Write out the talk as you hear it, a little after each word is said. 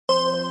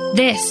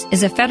This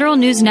is a Federal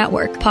News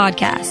Network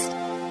podcast.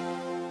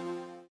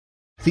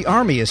 The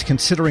Army is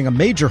considering a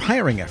major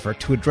hiring effort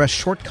to address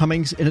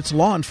shortcomings in its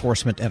law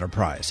enforcement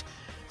enterprise.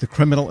 The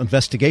Criminal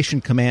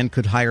Investigation Command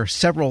could hire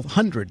several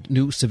hundred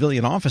new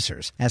civilian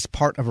officers as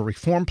part of a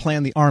reform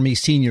plan the Army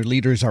senior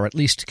leaders are at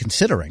least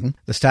considering.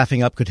 The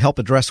staffing up could help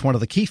address one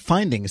of the key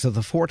findings of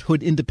the Fort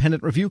Hood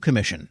Independent Review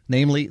Commission,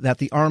 namely that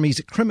the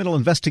Army's criminal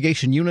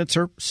investigation units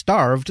are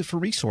starved for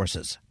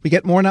resources. We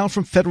get more now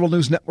from Federal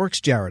News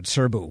Network's Jared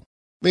Serbu.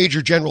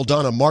 Major General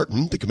Donna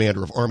Martin, the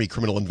commander of Army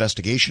Criminal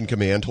Investigation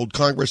Command, told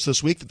Congress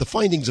this week that the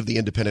findings of the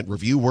independent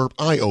review were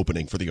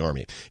eye-opening for the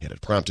Army, and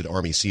it prompted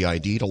Army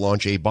CID to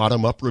launch a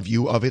bottom-up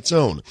review of its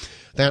own.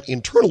 That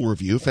internal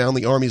review found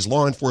the Army's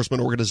law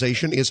enforcement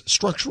organization is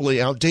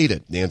structurally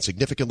outdated and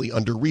significantly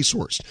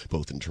under-resourced,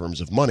 both in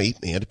terms of money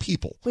and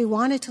people. We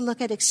wanted to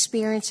look at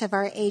experience of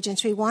our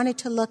agents. We wanted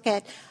to look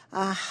at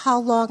how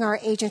long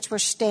our agents were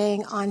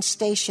staying on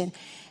station.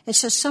 And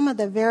so some of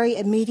the very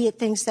immediate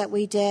things that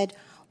we did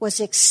was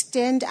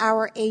extend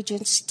our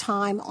agents'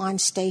 time on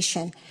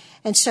station.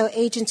 And so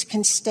agents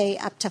can stay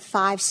up to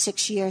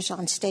 5-6 years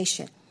on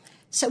station.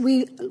 So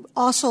we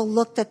also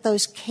looked at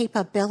those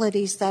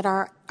capabilities that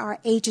our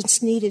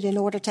agents needed in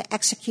order to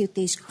execute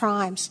these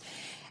crimes.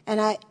 And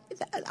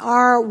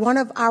one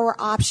of our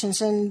options,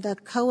 and the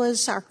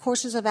COAs, our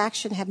courses of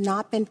action, have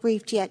not been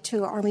briefed yet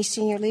to Army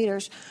senior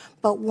leaders,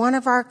 but one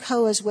of our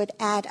COAs would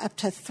add up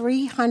to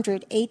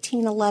 300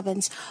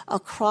 1811s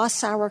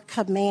across our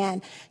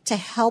command to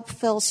help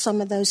fill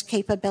some of those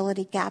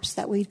capability gaps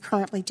that we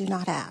currently do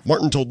not have.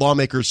 Martin told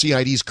lawmakers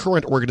CID's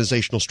current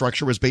organizational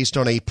structure was based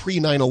on a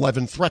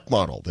pre-9/11 threat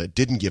model that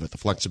didn't give it the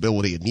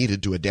flexibility it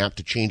needed to adapt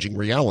to changing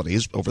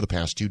realities over the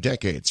past 2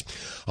 decades.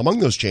 Among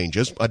those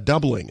changes, a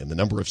doubling in the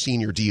number of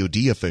senior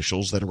DoD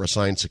officials that are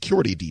assigned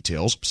security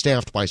details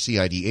staffed by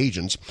CID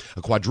agents,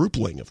 a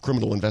quadrupling of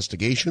criminal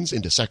investigations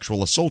into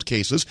sexual assault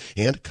cases,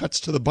 and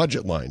cuts to the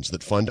budget lines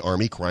that fund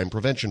Army crime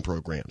prevention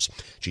programs.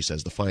 She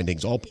says the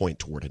findings all point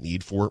toward a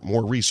need for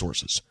more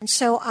resources. And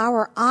so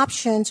our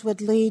options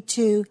would lead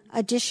to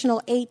additional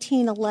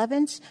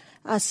 1811s,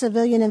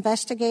 civilian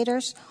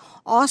investigators,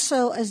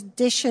 also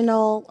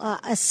additional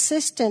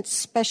assistant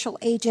special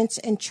agents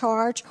in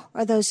charge,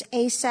 or those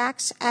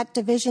ASACs at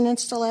division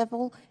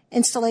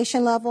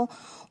installation level.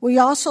 We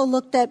also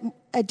looked at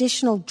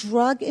additional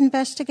drug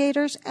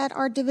investigators at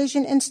our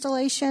division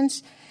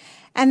installations.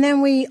 And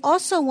then we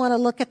also want to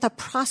look at the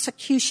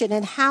prosecution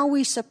and how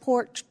we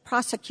support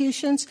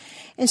prosecutions.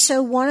 And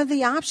so one of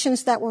the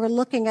options that we're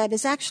looking at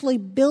is actually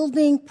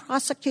building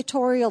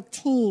prosecutorial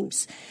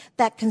teams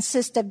that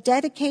consist of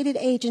dedicated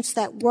agents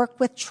that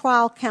work with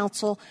trial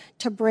counsel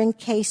to bring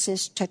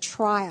cases to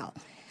trial.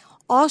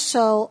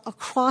 Also,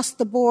 across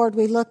the board,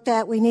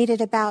 we needed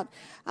about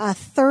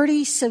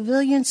 30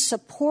 civilian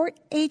support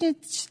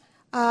agents,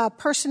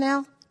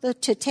 personnel,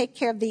 to take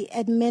care of the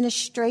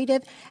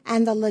administrative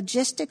and the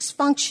logistics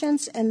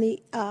functions and the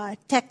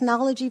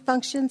technology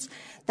functions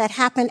that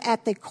happen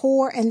at the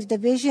Corps and the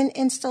division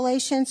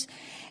installations.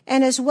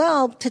 And as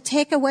well, to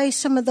take away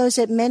some of those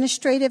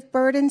administrative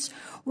burdens,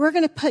 we're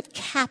going to put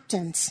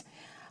captains,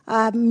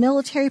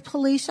 military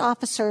police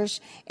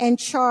officers in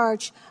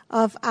charge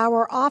of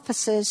our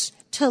offices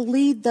to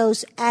lead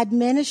those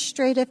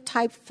administrative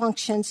type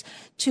functions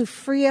to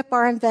free up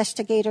our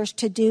investigators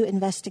to do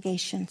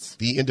investigations.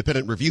 The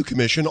Independent Review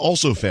Commission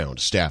also found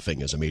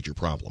staffing as a major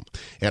problem.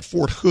 At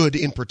Fort Hood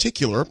in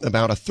particular,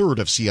 about a third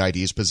of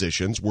CID's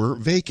positions were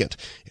vacant,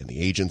 and the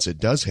agents it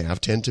does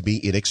have tend to be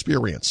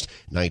inexperienced.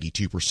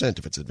 92%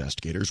 of its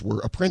investigators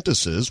were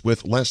apprentices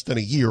with less than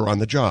a year on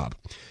the job.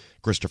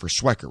 Christopher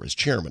Swecker is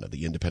chairman of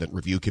the Independent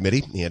Review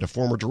Committee and a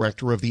former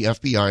director of the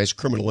FBI's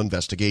Criminal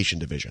Investigation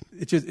Division.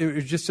 It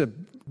was just a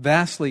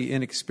vastly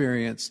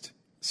inexperienced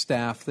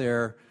staff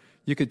there.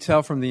 You could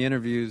tell from the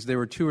interviews, there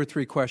were 2 or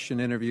 3 question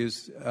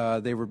interviews.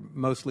 They were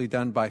mostly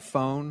done by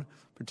phone,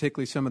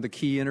 particularly some of the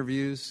key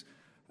interviews.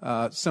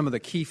 Some of the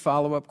key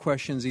follow-up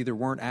questions either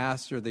weren't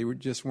asked or they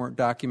just weren't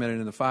documented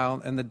in the file,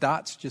 and the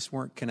dots just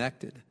weren't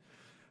connected.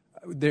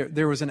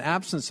 There was an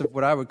absence of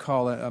what I would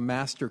call a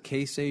master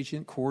case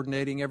agent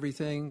coordinating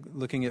everything,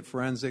 looking at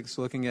forensics,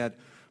 looking at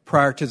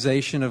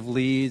prioritization of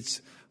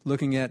leads,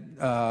 looking at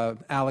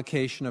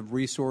allocation of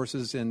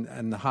resources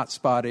in the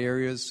hotspot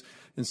areas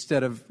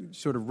instead of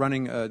sort of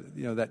running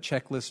that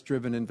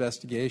checklist-driven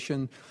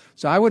investigation.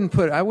 So I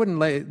wouldn't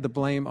lay the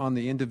blame on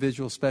the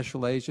individual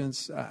special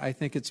agents. I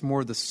think it's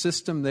more the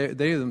system.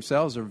 They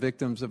themselves are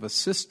victims of a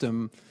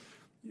system.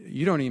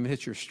 You don't even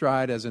hit your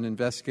stride as an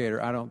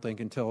investigator, I don't think,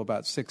 until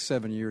about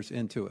 6-7 years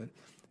into it.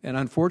 And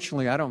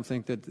unfortunately, I don't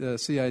think that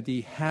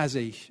CID has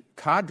a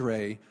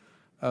cadre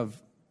of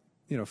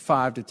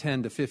 5 to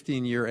 10 to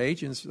 15-year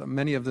agents.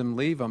 Many of them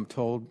leave, I'm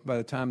told, by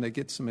the time they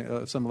get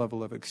some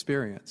level of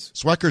experience.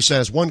 Swecker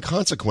says one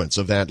consequence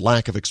of that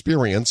lack of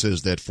experience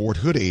is that Fort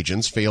Hood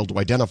agents failed to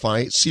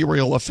identify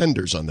serial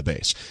offenders on the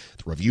base.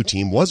 The review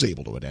team was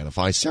able to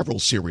identify several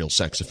serial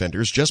sex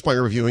offenders just by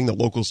reviewing the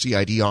local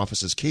CID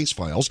office's case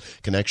files,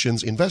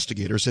 connections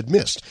investigators had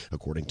missed,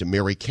 according to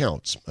Mary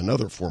Counts,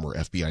 another former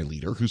FBI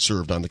leader who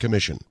served on the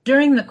commission.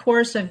 During the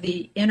course of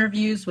the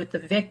interviews with the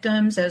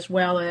victims, as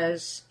well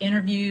as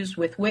interviews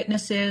with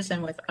witnesses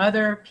and with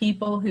other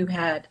people who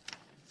had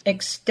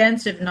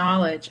extensive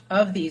knowledge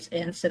of these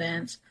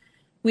incidents,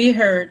 we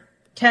heard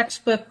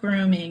textbook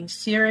grooming,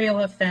 serial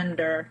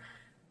offender,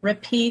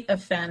 repeat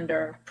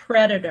offender,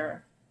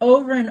 predator,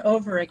 over and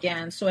over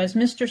again. So as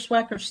Mr.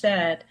 Swecker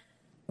said,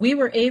 we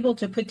were able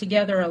to put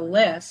together a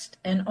list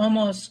and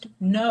almost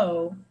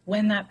know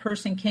when that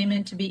person came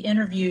in to be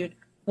interviewed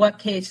what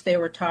case they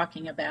were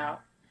talking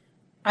about.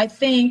 I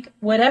think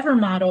whatever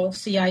model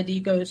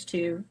CID goes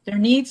to, there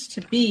needs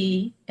to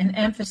be an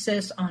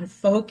emphasis on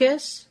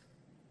focus,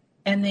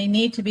 and they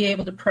need to be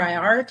able to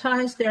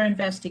prioritize their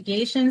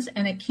investigations,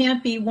 and it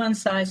can't be one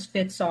size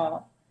fits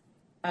all.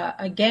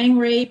 A gang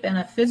rape and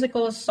a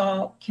physical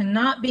assault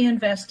cannot be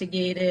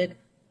investigated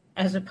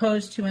as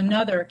opposed to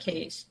another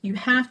case. You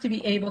have to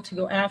be able to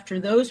go after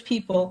those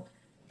people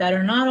that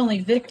are not only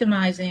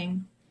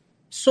victimizing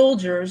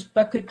soldiers,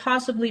 but could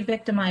possibly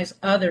victimize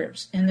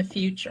others in the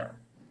future.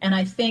 And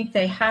I think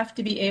they have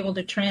to be able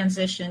to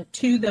transition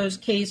to those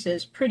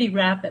cases pretty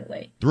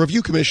rapidly. The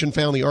Review Commission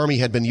found the Army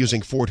had been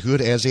using Fort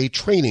Hood as a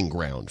training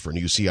ground for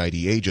new CID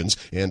agents,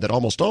 and that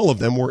almost all of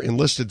them were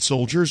enlisted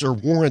soldiers or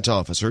warrant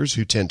officers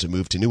who tend to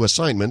move to new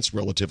assignments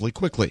relatively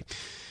quickly.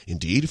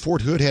 Indeed,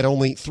 Fort Hood had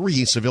only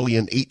 3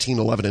 civilian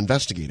 1811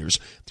 investigators.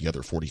 The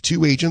other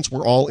 42 agents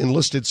were all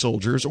enlisted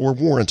soldiers or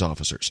warrant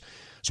officers.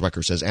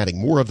 Swecker says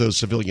adding more of those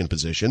civilian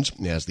positions,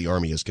 as the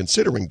Army is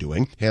considering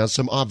doing, has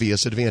some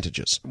obvious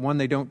advantages. 1,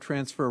 they don't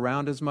transfer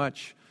around as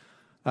much.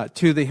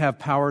 2, they have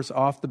powers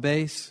off the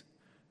base.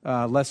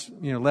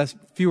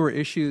 Fewer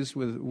issues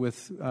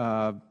with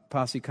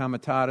posse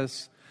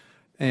comitatus,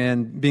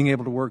 and being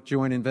able to work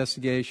joint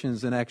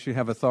investigations and actually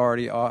have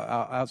authority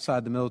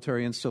outside the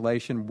military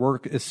installation,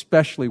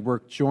 especially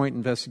work joint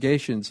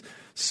investigations.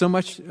 So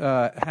much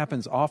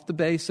happens off the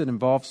base that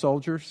involves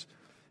soldiers,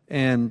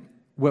 and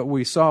what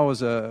we saw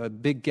was a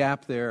big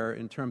gap there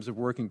in terms of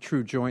working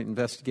true joint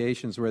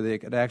investigations where they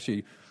could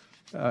actually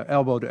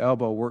elbow to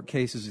elbow work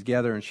cases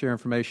together and share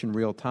information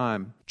real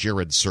time.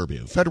 Jared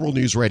Serbu, Federal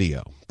News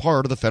Radio,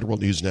 part of the Federal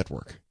News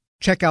Network.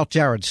 Check out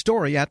Jared's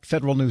story at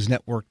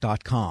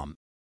federalnewsnetwork.com.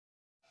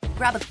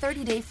 Grab a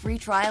 30-day free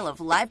trial of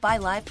Live by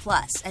Live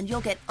Plus, and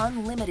you'll get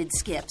unlimited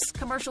skips,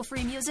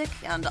 commercial-free music,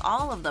 and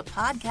all of the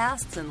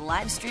podcasts and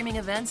live streaming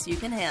events you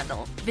can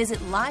handle. Visit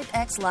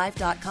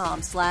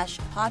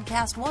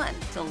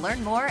livexlive.com/podcast1 to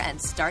learn more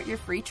and start your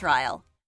free trial.